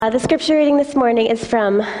The scripture reading this morning is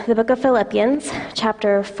from the book of Philippians,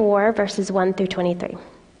 chapter 4, verses 1 through 23.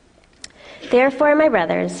 Therefore, my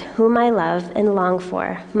brothers, whom I love and long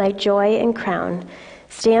for, my joy and crown,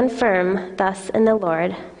 stand firm thus in the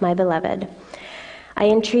Lord, my beloved. I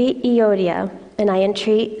entreat Euodia and I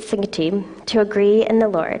entreat Syntyche to agree in the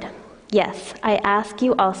Lord. Yes, I ask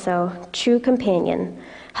you also, true companion,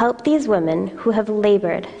 help these women who have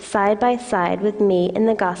labored side by side with me in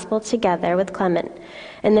the gospel together with Clement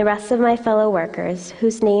and the rest of my fellow workers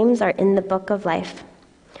whose names are in the book of life.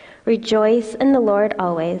 Rejoice in the Lord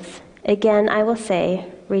always. Again I will say,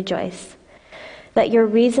 rejoice. Let your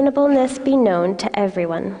reasonableness be known to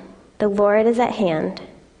everyone. The Lord is at hand.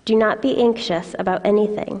 Do not be anxious about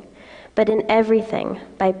anything, but in everything,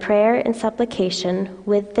 by prayer and supplication,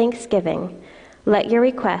 with thanksgiving, let your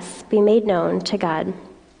requests be made known to God.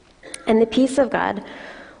 And the peace of God,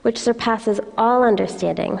 which surpasses all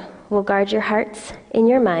understanding, will guard your hearts and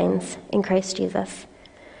your minds in Christ Jesus.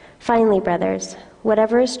 Finally, brothers,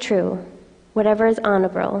 whatever is true, whatever is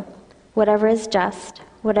honorable, whatever is just,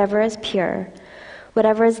 whatever is pure,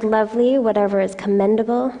 whatever is lovely, whatever is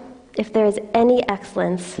commendable, if there is any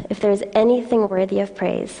excellence, if there is anything worthy of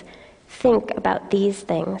praise, think about these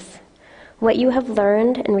things. What you have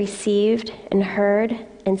learned and received and heard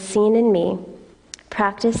and seen in me,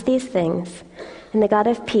 practice these things, and the God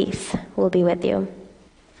of peace will be with you.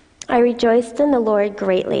 I rejoiced in the Lord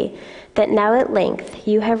greatly that now at length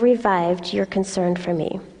you have revived your concern for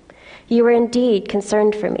me. You were indeed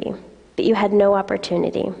concerned for me, but you had no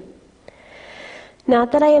opportunity.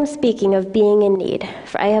 Not that I am speaking of being in need,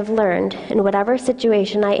 for I have learned, in whatever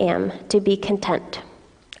situation I am, to be content.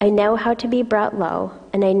 I know how to be brought low,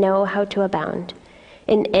 and I know how to abound.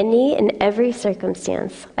 In any and every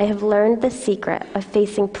circumstance, I have learned the secret of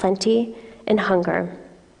facing plenty and hunger,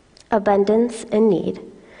 abundance and need.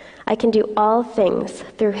 I can do all things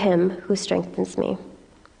through him who strengthens me.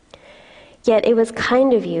 Yet it was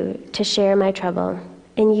kind of you to share my trouble,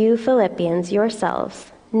 and you, Philippians,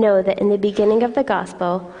 yourselves, know that in the beginning of the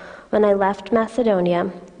gospel, when I left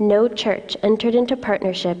Macedonia, no church entered into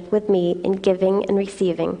partnership with me in giving and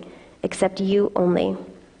receiving, except you only.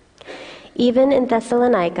 Even in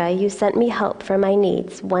Thessalonica, you sent me help for my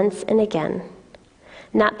needs once and again.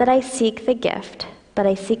 Not that I seek the gift, but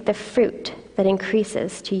I seek the fruit that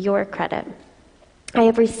increases to your credit. I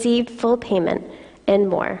have received full payment and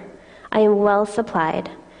more. I am well supplied,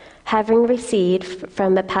 having received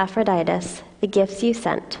from Epaphroditus the gifts you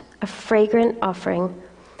sent, a fragrant offering,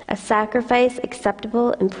 a sacrifice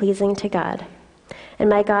acceptable and pleasing to God. And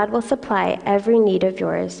my God will supply every need of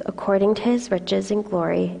yours according to his riches and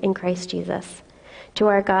glory in Christ Jesus. To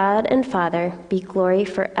our God and Father be glory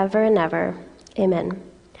forever and ever. Amen.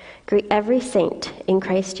 Greet every saint in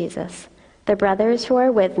Christ Jesus. The brothers who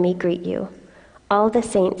are with me greet you. All the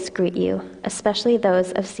saints greet you, especially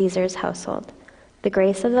those of Caesar's household. The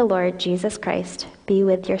grace of the Lord Jesus Christ be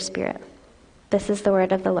with your spirit. This is the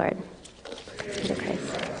word of the Lord. Praise to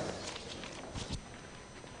Christ.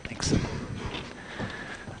 Thanks.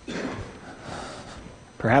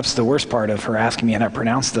 Perhaps the worst part of her asking me how to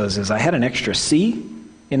pronounce those is I had an extra C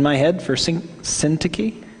in my head for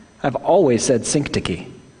Syntyche. I've always said Syntyche.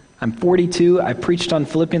 I'm 42. I preached on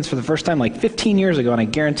Philippians for the first time like 15 years ago, and I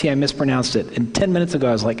guarantee I mispronounced it. And 10 minutes ago,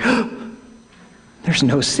 I was like, oh, there's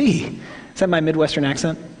no C. Is that my Midwestern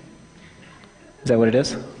accent? Is that what it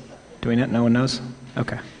is? Do we know? No one knows?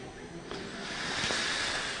 Okay.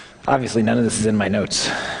 Obviously, none of this is in my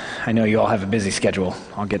notes. I know you all have a busy schedule.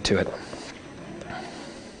 I'll get to it.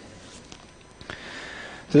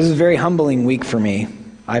 So this is a very humbling week for me.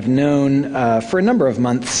 I've known for a number of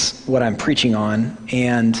months what I'm preaching on,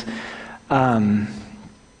 and when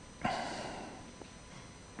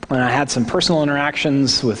I had some personal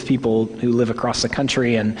interactions with people who live across the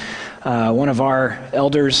country, and one of our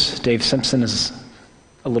elders, Dave Simpson, is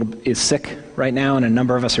sick right now, and a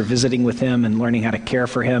number of us are visiting with him and learning how to care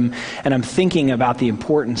for him. And I'm thinking about the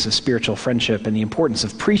importance of spiritual friendship and the importance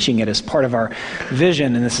of preaching it as part of our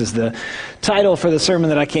vision. And this is the title for the sermon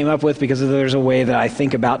that I came up with because there's a way that I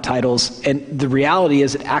think about titles. And the reality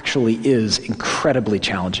is it actually is incredibly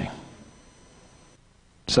challenging.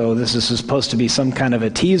 So this is supposed to be some kind of a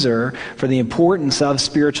teaser for the importance of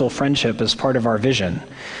spiritual friendship as part of our vision.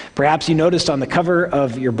 Perhaps you noticed on the cover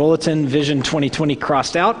of your bulletin, Vision 2020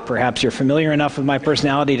 crossed out. Perhaps you're familiar enough with my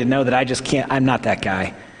personality to know that I'm not that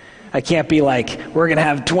guy. I can't be like, we're going to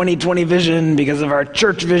have 2020 vision because of our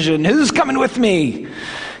church vision. Who's coming with me?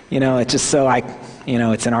 It's just so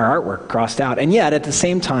it's in our artwork crossed out. And yet, at the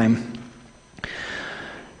same time,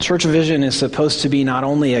 Church Vision is supposed to be not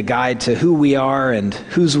only a guide to who we are and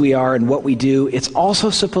whose we are and what we do, it's also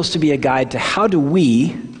supposed to be a guide to how do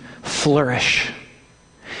we flourish.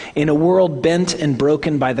 In a world bent and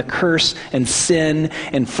broken by the curse and sin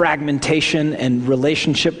and fragmentation and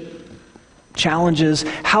relationship challenges,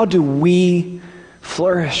 how do we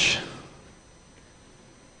flourish?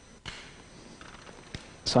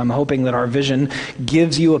 So I'm hoping that our vision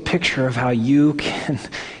gives you a picture of how you can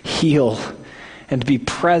heal and be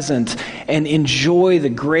present and enjoy the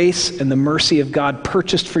grace and the mercy of God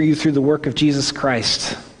purchased for you through the work of Jesus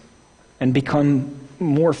Christ and become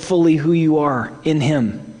more fully who you are in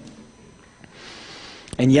Him.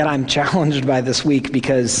 And yet I'm challenged by this week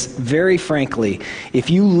because, very frankly, if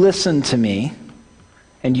you listen to me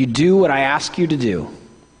and you do what I ask you to do,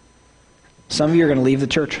 some of you are going to leave the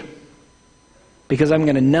church. Because I'm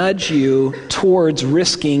going to nudge you towards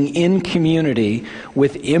risking in community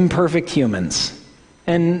with imperfect humans.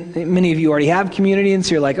 And many of you already have community, and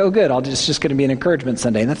so you're like, oh good, it's just going to be an encouragement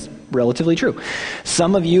Sunday. And that's relatively true.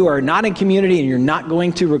 Some of you are not in community and you're not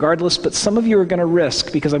going to regardless, but some of you are going to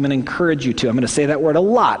risk because I'm going to encourage you to. I'm going to say that word a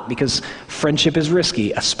lot because friendship is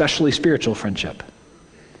risky, especially spiritual friendship.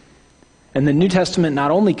 And the New Testament not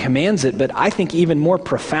only commands it, but I think even more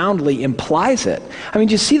profoundly implies it. I mean,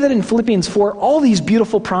 do you see that in Philippians 4? All these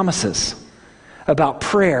beautiful promises about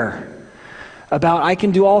prayer, about I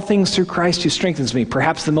can do all things through Christ who strengthens me,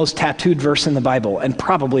 perhaps the most tattooed verse in the Bible, and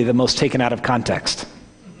probably the most taken out of context.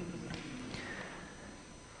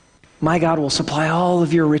 My God will supply all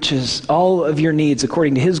of your riches, all of your needs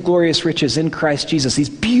according to His glorious riches in Christ Jesus. These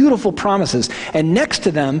beautiful promises. And next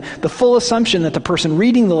to them, the full assumption that the person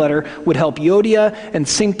reading the letter would help Euodia and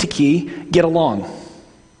Syntyche get along.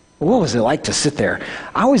 What was it like to sit there?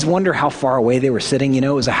 I always wonder how far away they were sitting. You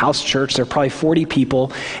know, it was a house church. There were probably 40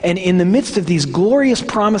 people. And in the midst of these glorious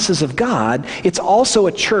promises of God, it's also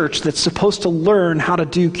a church that's supposed to learn how to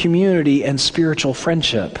do community and spiritual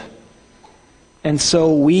friendship. And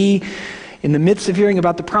so we, in the midst of hearing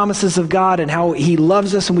about the promises of God and how He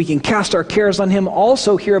loves us and we can cast our cares on Him,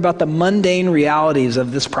 also hear about the mundane realities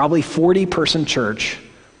of this probably 40-person church,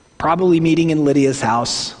 probably meeting in Lydia's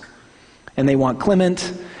house. And they want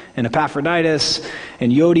Clement and Epaphroditus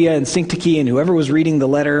and Euodia and Syntyche and whoever was reading the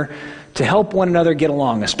letter to help one another get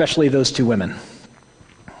along, especially those two women.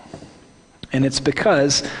 And it's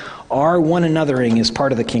because our one anothering is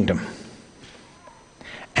part of the kingdom.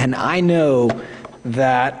 And I know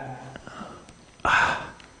that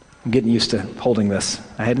I'm getting used to holding this.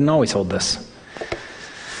 I didn't always hold this.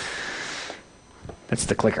 That's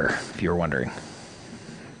the clicker, if you were wondering.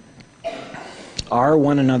 Our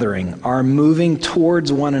one anothering, our moving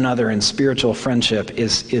towards one another in spiritual friendship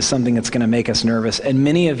is something that's going to make us nervous. And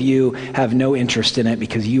many of you have no interest in it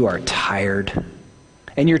because you are tired.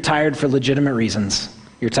 And you're tired for legitimate reasons.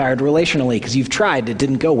 You're tired relationally because you've tried, it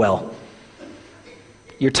didn't go well.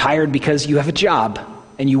 You're tired because you have a job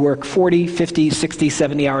and you work 40, 50, 60,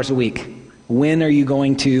 70 hours a week. When are you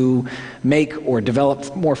going to make or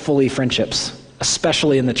develop more fully friendships,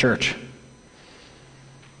 especially in the church?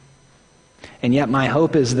 And yet my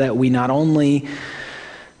hope is that we not only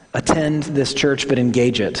attend this church, but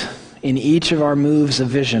engage it in each of our moves of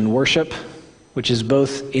vision, worship, which is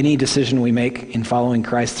both any decision we make in following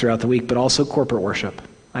Christ throughout the week, but also corporate worship.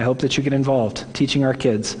 I hope that you get involved, teaching our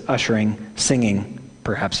kids, ushering, singing.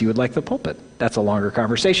 Perhaps you would like the pulpit. That's a longer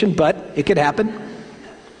conversation, but it could happen.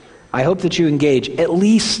 I hope that you engage at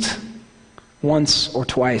least once or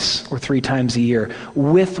twice or 3 times a year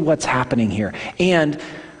with what's happening here. And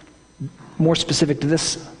more specific to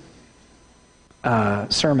this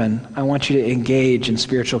sermon, I want you to engage in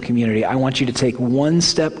spiritual community. I want you to take one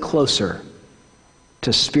step closer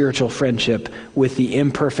to spiritual friendship with the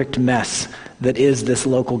imperfect mess that is this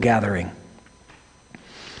local gathering.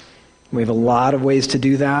 We have a lot of ways to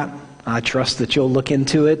do that. I trust that you'll look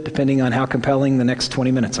into it depending on how compelling the next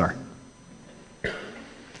 20 minutes are.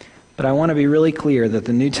 But I want to be really clear that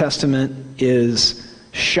the New Testament is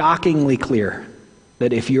shockingly clear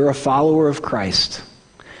that if you're a follower of Christ,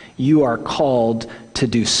 you are called to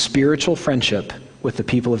do spiritual friendship with the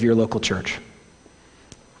people of your local church.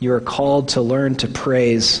 You are called to learn to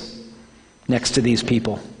praise next to these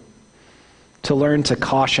people, to learn to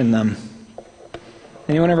caution them.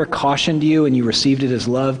 Anyone ever cautioned you and you received it as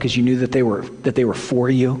love because you knew that they were for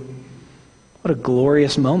you? What a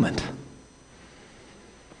glorious moment.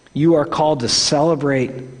 You are called to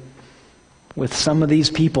celebrate with some of these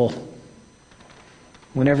people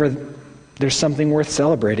whenever there's something worth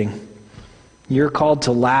celebrating. You're called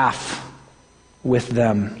to laugh with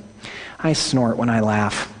them. I snort when I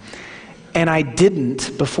laugh. And I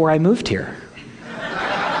didn't before I moved here.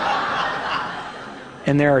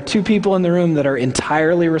 And there are 2 people in the room that are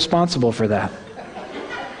entirely responsible for that.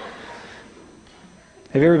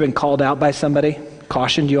 Have you ever been called out by somebody?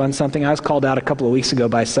 cautioned you on something. I was called out a couple of weeks ago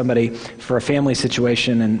by somebody for a family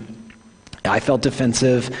situation, and I felt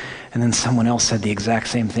defensive, and then someone else said the exact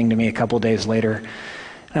same thing to me a couple of days later.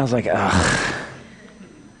 And I was like, ugh.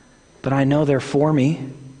 But I know they're for me.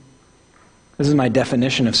 This is my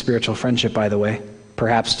definition of spiritual friendship, by the way.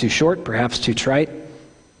 Perhaps too short, perhaps too trite.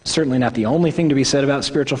 Certainly not the only thing to be said about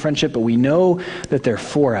spiritual friendship, but we know that they're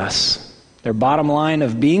for us. Their bottom line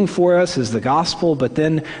of being for us is the gospel, but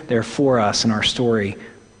then they're for us in our story.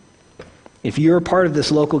 If you're a part of this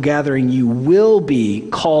local gathering, you will be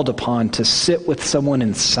called upon to sit with someone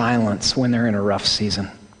in silence when they're in a rough season.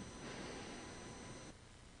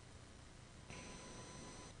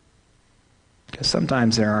 Because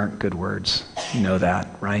sometimes there aren't good words. You know that,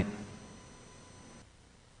 right?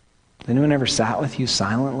 Anyone ever sat with you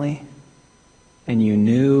silently and you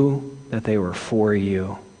knew that they were for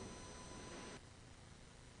you?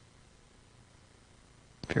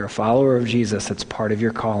 If you're a follower of Jesus, that's part of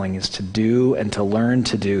your calling, is to do and to learn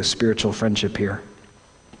to do spiritual friendship here.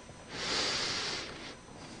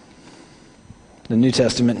 The New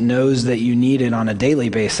Testament knows that you need it on a daily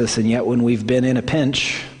basis, and yet when we've been in a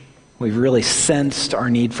pinch, we've really sensed our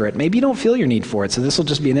need for it. Maybe you don't feel your need for it, so this will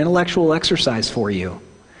just be an intellectual exercise for you.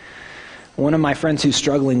 One of my friends who's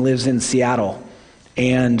struggling lives in Seattle,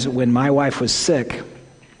 and when my wife was sick,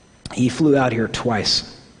 he flew out here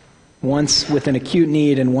twice. Once with an acute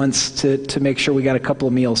need and once to make sure we got a couple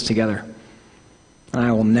of meals together. And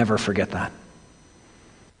I will never forget that.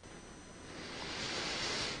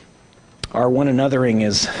 Our one anothering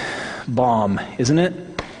is balm, isn't it?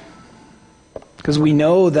 Because we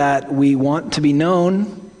know that we want to be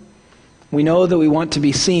known. We know that we want to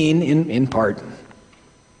be seen in part.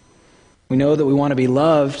 We know that we want to be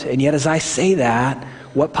loved. And yet as I say that,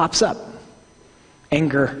 what pops up?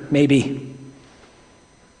 Anger, maybe.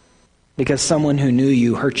 Because someone who knew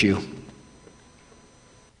you hurt you.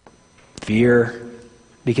 Fear,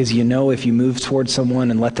 because you know if you move towards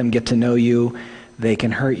someone and let them get to know you, they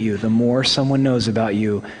can hurt you. The more someone knows about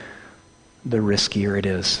you, the riskier it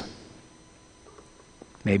is.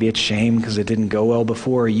 Maybe it's shame because it didn't go well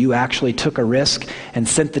before. You actually took a risk and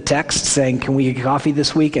sent the text saying, "Can we get coffee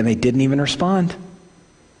this week?" And they didn't even respond.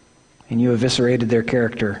 And you eviscerated their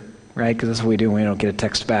character, right? Because that's what we do when we don't get a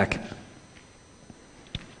text back.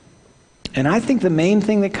 And I think the main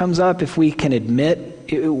thing that comes up, if we can admit,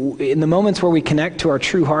 in the moments where we connect to our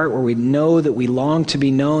true heart, where we know that we long to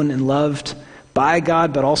be known and loved by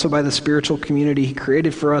God, but also by the spiritual community He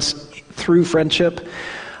created for us through friendship,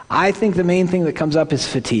 I think the main thing that comes up is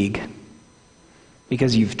fatigue.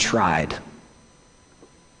 Because you've tried,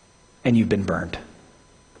 and you've been burned.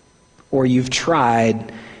 Or you've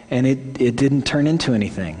tried, and it didn't turn into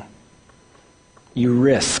anything. You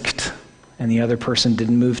risked, and the other person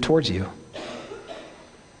didn't move towards you.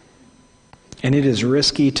 And it is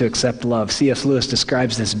risky to accept love. C.S. Lewis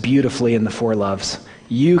describes this beautifully in The Four Loves.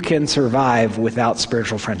 You can survive without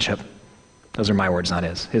spiritual friendship. Those are my words, not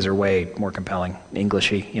his. His are way more compelling,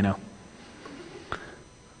 Englishy, you know.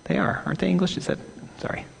 They are, aren't they English? Is that?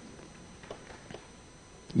 Sorry.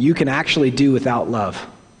 You can actually do without love,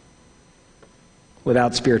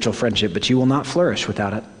 without spiritual friendship, but you will not flourish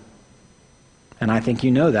without it. And I think you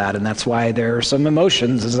know that, and that's why there are some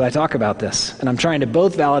emotions as I talk about this. And I'm trying to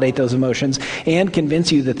both validate those emotions and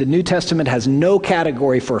convince you that the New Testament has no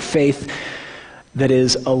category for faith that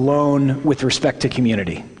is alone with respect to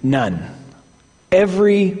community. None.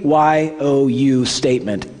 Every Y-O-U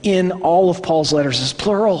statement in all of Paul's letters is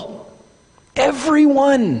plural. Every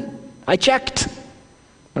one. I checked.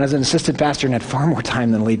 When I was an assistant pastor and had far more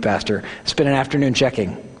time than lead pastor, spent an afternoon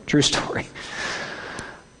checking. True story.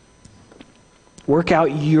 Work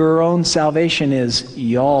out your own salvation is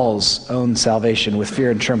y'all's own salvation with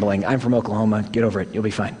fear and trembling. I'm from Oklahoma. Get over it. You'll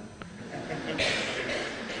be fine.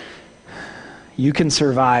 You can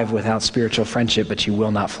survive without spiritual friendship, but you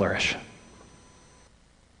will not flourish.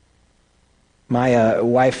 My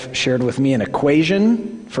wife shared with me an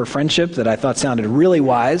equation for friendship that I thought sounded really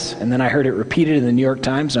wise, and then I heard it repeated in the New York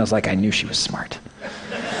Times, and I was like, I knew she was smart.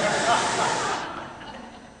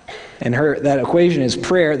 And that equation is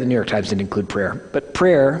prayer. The New York Times didn't include prayer, but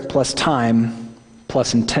prayer plus time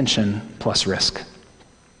plus intention plus risk.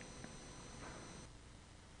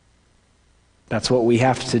 That's what we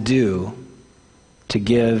have to do to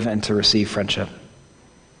give and to receive friendship.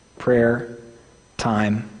 Prayer,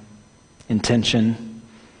 time, intention,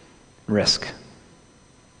 risk.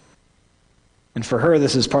 And for her,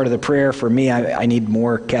 this is part of the prayer. For me, I need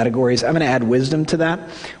more categories. I'm going to add wisdom to that.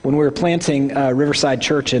 When we were planting Riverside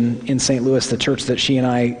Church in St. Louis, the church that she and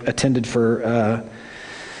I attended for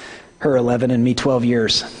her 11 and me 12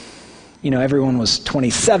 years, everyone was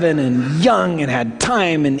 27 and young and had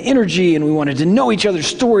time and energy, and we wanted to know each other's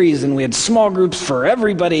stories, and we had small groups for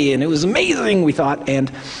everybody, and it was amazing, we thought. And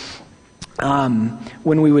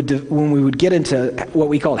when we would get into what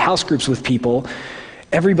we called house groups with people,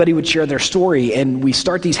 everybody would share their story, and we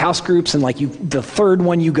start these house groups, and the third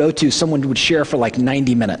one you go to, someone would share for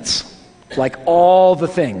 90 minutes, all the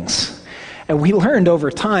things. And we learned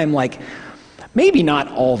over time, maybe not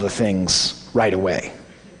all the things right away.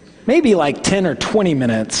 Maybe 10 or 20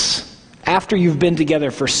 minutes after you've been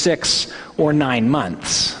together for 6 or 9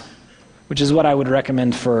 months, which is what I would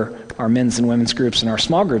recommend for our men's and women's groups and our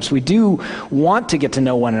small groups. We do want to get to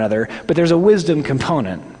know one another, but there's a wisdom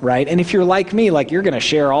component, right? And if you're like me, you're going to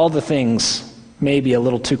share all the things maybe a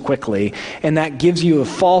little too quickly, and that gives you a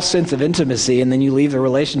false sense of intimacy, and then you leave the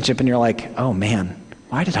relationship and you're like, oh man,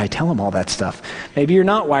 why did I tell him all that stuff? Maybe you're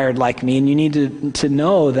not wired like me, and you need to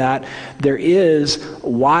know that there is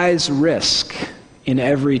wise risk in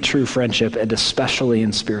every true friendship, and especially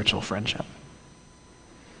in spiritual friendship.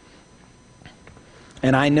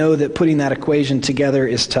 And I know that putting that equation together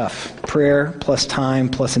is tough. Prayer plus time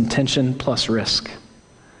plus intention plus risk.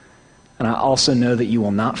 And I also know that you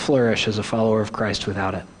will not flourish as a follower of Christ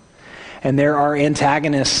without it. And there are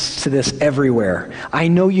antagonists to this everywhere. I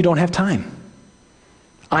know you don't have time.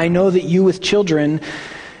 I know that you with children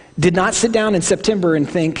did not sit down in September and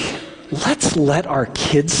think, let's let our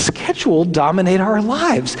kids' schedule dominate our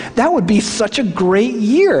lives. That would be such a great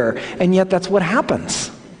year. And yet that's what happens.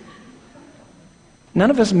 None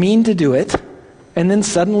of us mean to do it. And then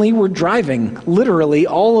suddenly we're driving literally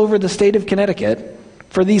all over the state of Connecticut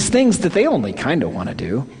for these things that they only kind of want to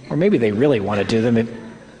do. Or maybe they really want to do them.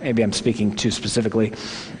 Maybe I'm speaking too specifically.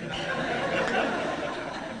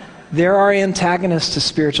 There are antagonists to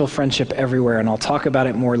spiritual friendship everywhere, and I'll talk about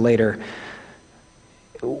it more later.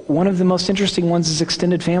 One of the most interesting ones is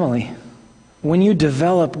extended family. When you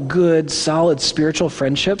develop good, solid spiritual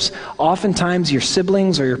friendships, oftentimes your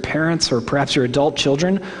siblings or your parents or perhaps your adult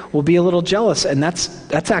children will be a little jealous, and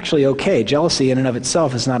that's actually okay. Jealousy in and of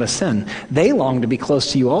itself is not a sin. They long to be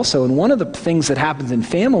close to you also, and one of the things that happens in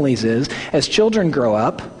families is, as children grow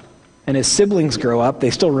up, and as siblings grow up, they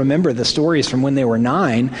still remember the stories from when they were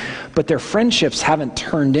 9, but their friendships haven't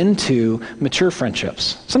turned into mature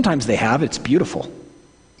friendships. Sometimes they have, it's beautiful.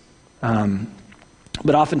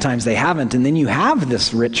 But oftentimes they haven't, and then you have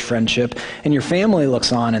this rich friendship, and your family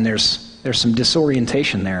looks on, and there's some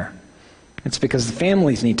disorientation there. It's because the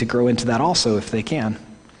families need to grow into that also if they can.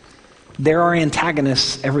 There are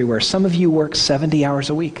antagonists everywhere. Some of you work 70 hours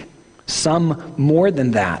a week. Some more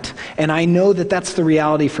than that. And I know that that's the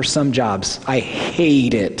reality for some jobs. I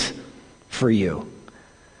hate it for you.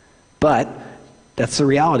 But that's the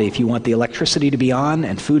reality if you want the electricity to be on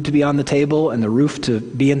and food to be on the table and the roof to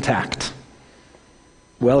be intact.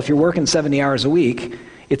 Well, if you're working 70 hours a week,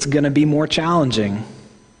 it's going to be more challenging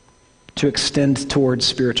to extend towards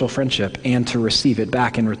spiritual friendship and to receive it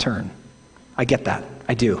back in return. I get that.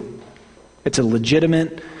 I do. It's a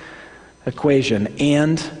legitimate equation,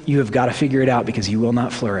 and you have got to figure it out because you will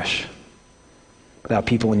not flourish without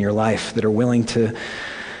people in your life that are willing to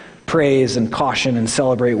praise and caution and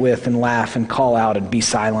celebrate with and laugh and call out and be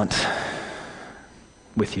silent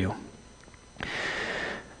with you.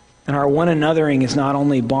 And our one anothering is not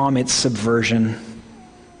only balm, it's subversion.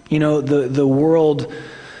 The world...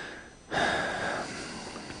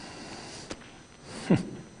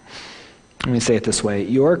 Let me say it this way.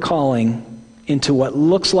 Your calling into what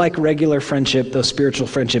looks like regular friendship, though spiritual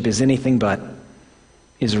friendship is anything but,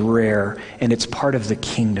 is rare, and it's part of the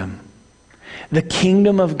kingdom. The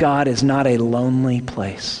kingdom of God is not a lonely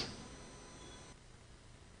place.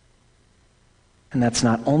 And that's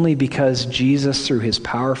not only because Jesus, through his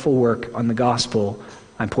powerful work on the gospel,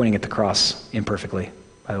 I'm pointing at the cross imperfectly,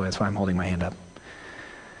 by the way, that's why I'm holding my hand up.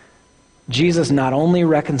 Jesus not only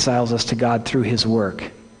reconciles us to God through his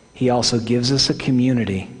work, he also gives us a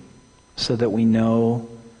community so that we know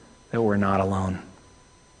that we're not alone.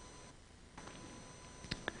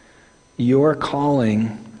 Your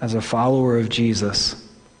calling as a follower of Jesus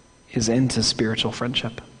is into spiritual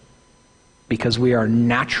friendship because we are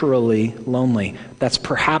naturally lonely. That's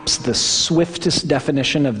perhaps the swiftest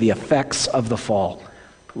definition of the effects of the fall,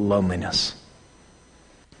 loneliness.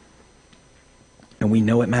 And we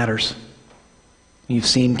know it matters. You've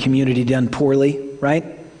seen community done poorly,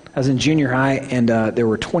 right? I was in junior high, and there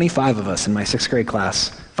were 25 of us in my 6th grade class.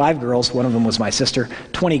 5 girls, one of them was my sister,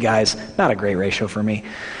 20 guys, not a great ratio for me.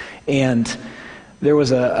 And there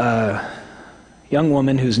was a young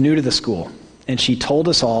woman who's new to the school, and she told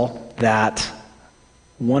us all that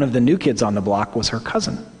one of the new kids on the block was her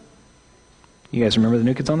cousin. You guys remember the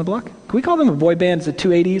New Kids on the Block? Can we call them a boy band? Is it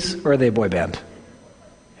 280s, or are they a boy band? Can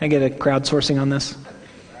I get a crowdsourcing on this?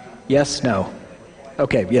 Yes? No?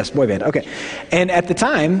 Okay, yes, boy band. Okay. And at the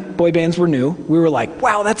time, boy bands were new. We were like,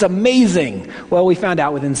 wow, that's amazing. Well, we found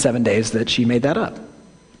out within 7 days that she made that up.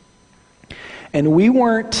 And we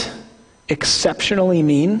weren't exceptionally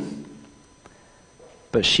mean,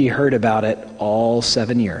 but she heard about it all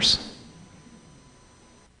 7 years.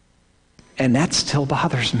 And that still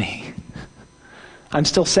bothers me. I'm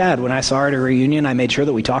still sad. When I saw her at a reunion, I made sure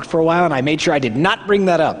that we talked for a while, and I made sure I did not bring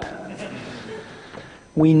that up.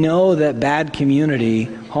 We know that bad community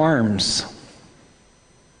harms.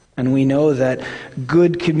 And we know that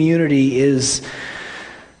good community is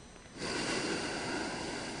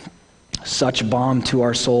such balm to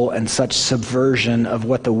our soul and such subversion of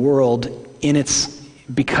what the world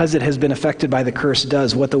because it has been affected by the curse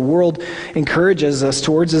does. What the world encourages us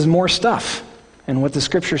towards is more stuff. And what the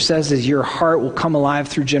scripture says is your heart will come alive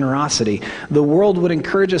through generosity. The world would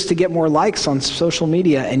encourage us to get more likes on social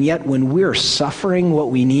media, and yet when we're suffering, what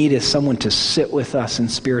we need is someone to sit with us in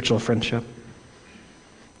spiritual friendship.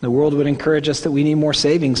 The world would encourage us that we need more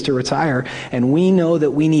savings to retire, and we know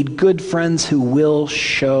that we need good friends who will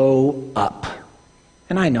show up.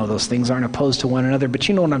 And I know those things aren't opposed to one another, but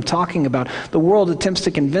you know what I'm talking about. The world attempts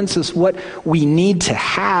to convince us what we need to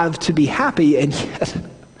have to be happy, and yet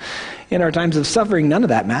in our times of suffering, none of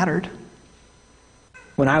that mattered.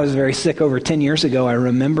 When I was very sick over 10 years ago, I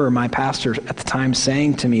remember my pastor at the time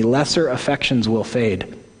saying to me, lesser affections will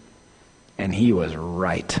fade. And he was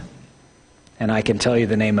right. And I can tell you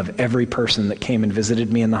the name of every person that came and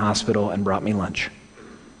visited me in the hospital and brought me lunch.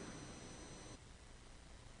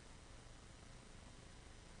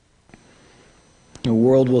 The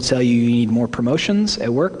world will tell you need more promotions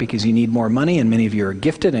at work because you need more money, and many of you are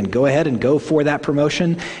gifted, and go ahead and go for that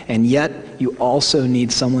promotion, and yet you also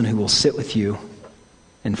need someone who will sit with you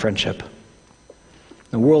in friendship.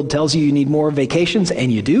 The world tells you need more vacations,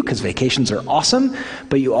 and you do, because vacations are awesome,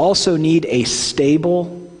 but you also need a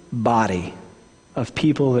stable body of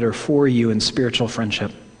people that are for you in spiritual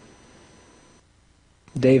friendship.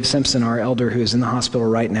 Dave Simpson, our elder who is in the hospital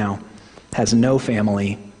right now, has no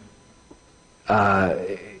family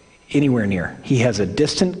anywhere near. He has a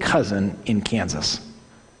distant cousin in Kansas,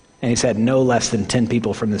 and he's had no less than 10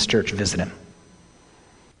 people from this church visit him.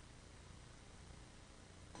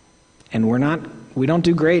 And we don't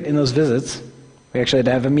do great in those visits. We actually had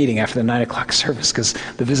to have a meeting after the 9 o'clock service because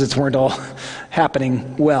the visits weren't all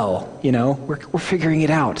happening well. We're figuring it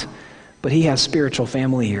out. But he has spiritual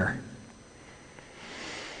family here.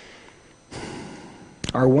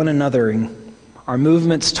 Our one anothering, our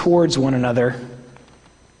movements towards one another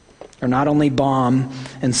are not only balm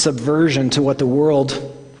and subversion to what the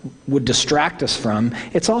world would distract us from,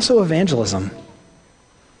 it's also evangelism.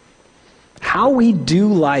 How we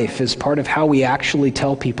do life is part of how we actually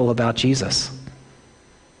tell people about Jesus.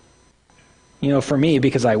 For me,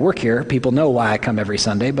 because I work here, people know why I come every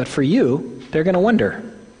Sunday, but for you, they're going to wonder.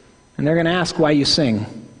 And they're going to ask why you sing.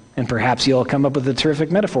 And perhaps you'll come up with a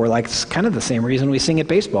terrific metaphor, like it's kind of the same reason we sing at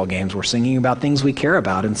baseball games. We're singing about things we care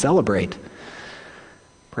about and celebrate.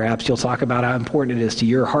 Perhaps you'll talk about how important it is to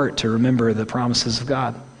your heart to remember the promises of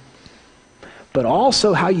God. But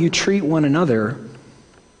also how you treat one another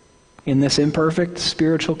in this imperfect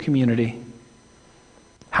spiritual community.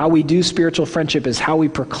 How we do spiritual friendship is how we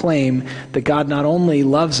proclaim that God not only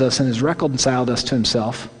loves us and has reconciled us to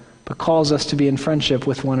himself, but calls us to be in friendship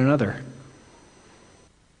with one another.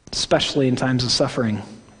 Especially in times of suffering.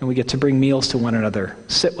 And we get to bring meals to one another,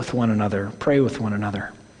 sit with one another, pray with one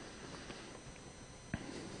another.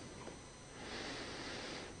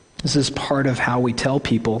 This is part of how we tell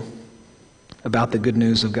people about the good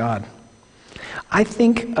news of God. I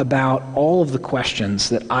think about all of the questions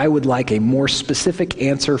that I would like a more specific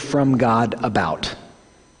answer from God about,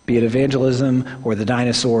 be it evangelism or the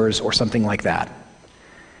dinosaurs or something like that.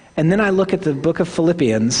 And then I look at the book of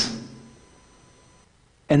Philippians,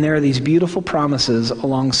 and there are these beautiful promises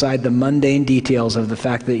alongside the mundane details of the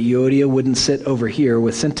fact that Euodia wouldn't sit over here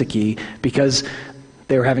with Syntyche because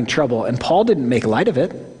they were having trouble. And Paul didn't make light of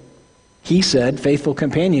it. He said, faithful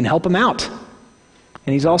companion, help him out.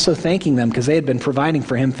 And he's also thanking them because they had been providing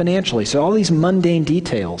for him financially. So all these mundane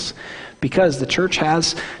details, because the church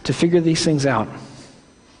has to figure these things out.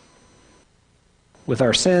 With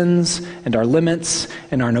our sins and our limits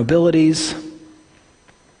and our nobilities.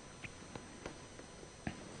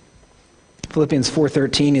 Philippians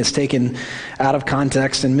 4:13 is taken out of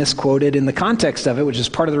context and misquoted. In the context of it, which is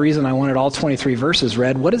part of the reason I wanted all 23 verses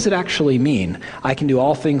read, what does it actually mean? I can do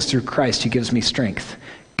all things through Christ who gives me strength.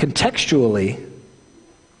 Contextually,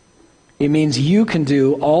 It means you can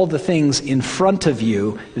do all the things in front of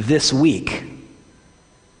you this week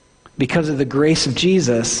because of the grace of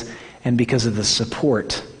Jesus and because of the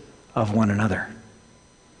support of one another.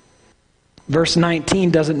 Verse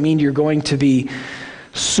 19 doesn't mean you're going to be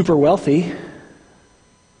super wealthy.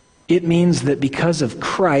 It means that because of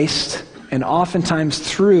Christ, and oftentimes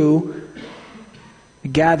through the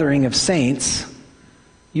gathering of saints,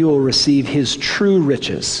 you will receive his true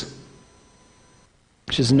riches,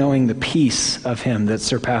 which is knowing the peace of him that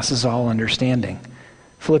surpasses all understanding.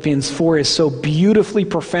 Philippians 4 is so beautifully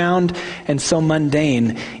profound and so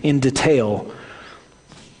mundane in detail.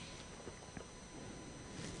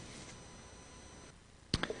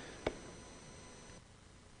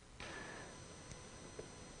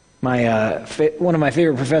 One of my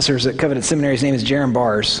favorite professors at Covenant Seminary, his name is Jerram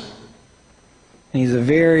Bars. And he's a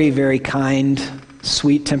very, very kind,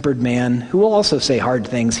 sweet-tempered man who will also say hard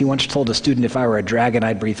things. He once told a student, if I were a dragon,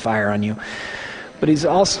 I'd breathe fire on you. But he's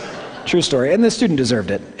also, true story, and the student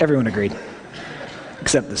deserved it. Everyone agreed,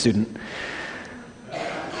 except the student.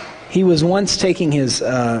 He was once taking his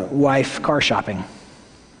wife car shopping.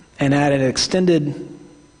 And at an extended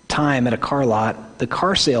time at a car lot, the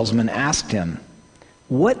car salesman asked him,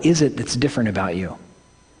 "What is it that's different about you?"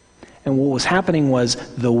 And what was happening was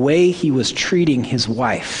the way he was treating his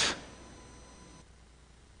wife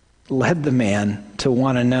led the man to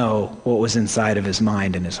want to know what was inside of his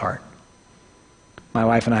mind and his heart. My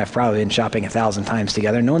wife and I have probably been shopping 1,000 times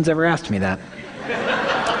together. No one's ever asked me that.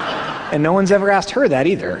 And no one's ever asked her that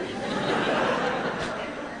either,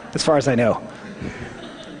 as far as I know.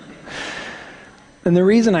 And the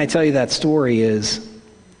reason I tell you that story is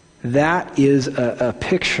that is a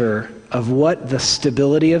picture of what the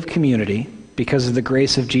stability of community, because of the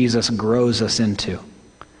grace of Jesus, grows us into.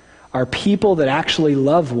 Are people that actually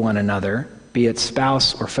love one another, be it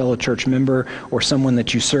spouse or fellow church member or someone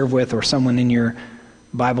that you serve with or someone in your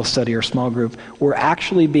Bible study or small group, we're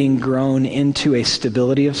actually being grown into a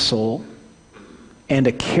stability of soul and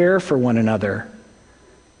a care for one another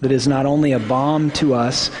that is not only a balm to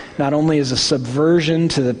us, not only is a subversion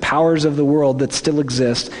to the powers of the world that still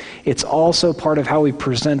exist, it's also part of how we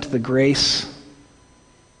present the grace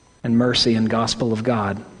and mercy and gospel of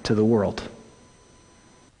God to the world.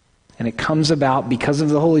 And it comes about because of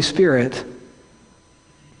the Holy Spirit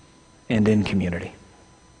and in community.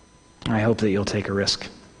 I hope that you'll take a risk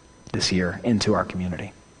this year into our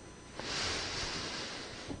community.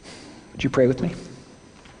 Would you pray with me?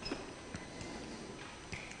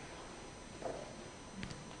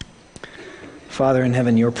 Father in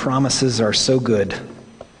heaven, your promises are so good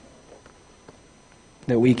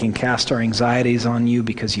that we can cast our anxieties on you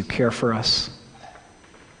because you care for us,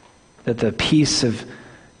 that the peace of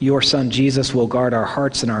your Son Jesus will guard our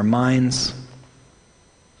hearts and our minds,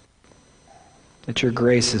 that your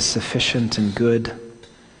grace is sufficient and good.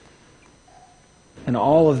 And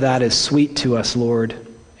all of that is sweet to us, Lord,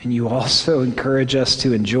 and you also encourage us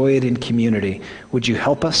to enjoy it in community. Would you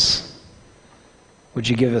help us? Would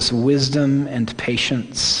you give us wisdom and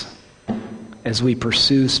patience as we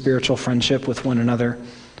pursue spiritual friendship with one another?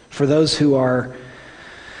 For those who are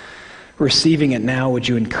receiving it now, would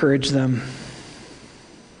you encourage them?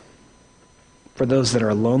 For those that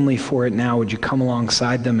are lonely for it now, would you come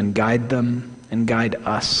alongside them and guide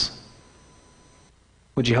us?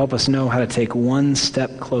 Would you help us know how to take one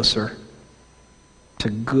step closer to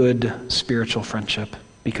good spiritual friendship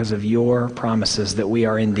because of your promises that we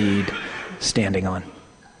are indeed standing on?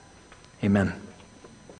 Amen.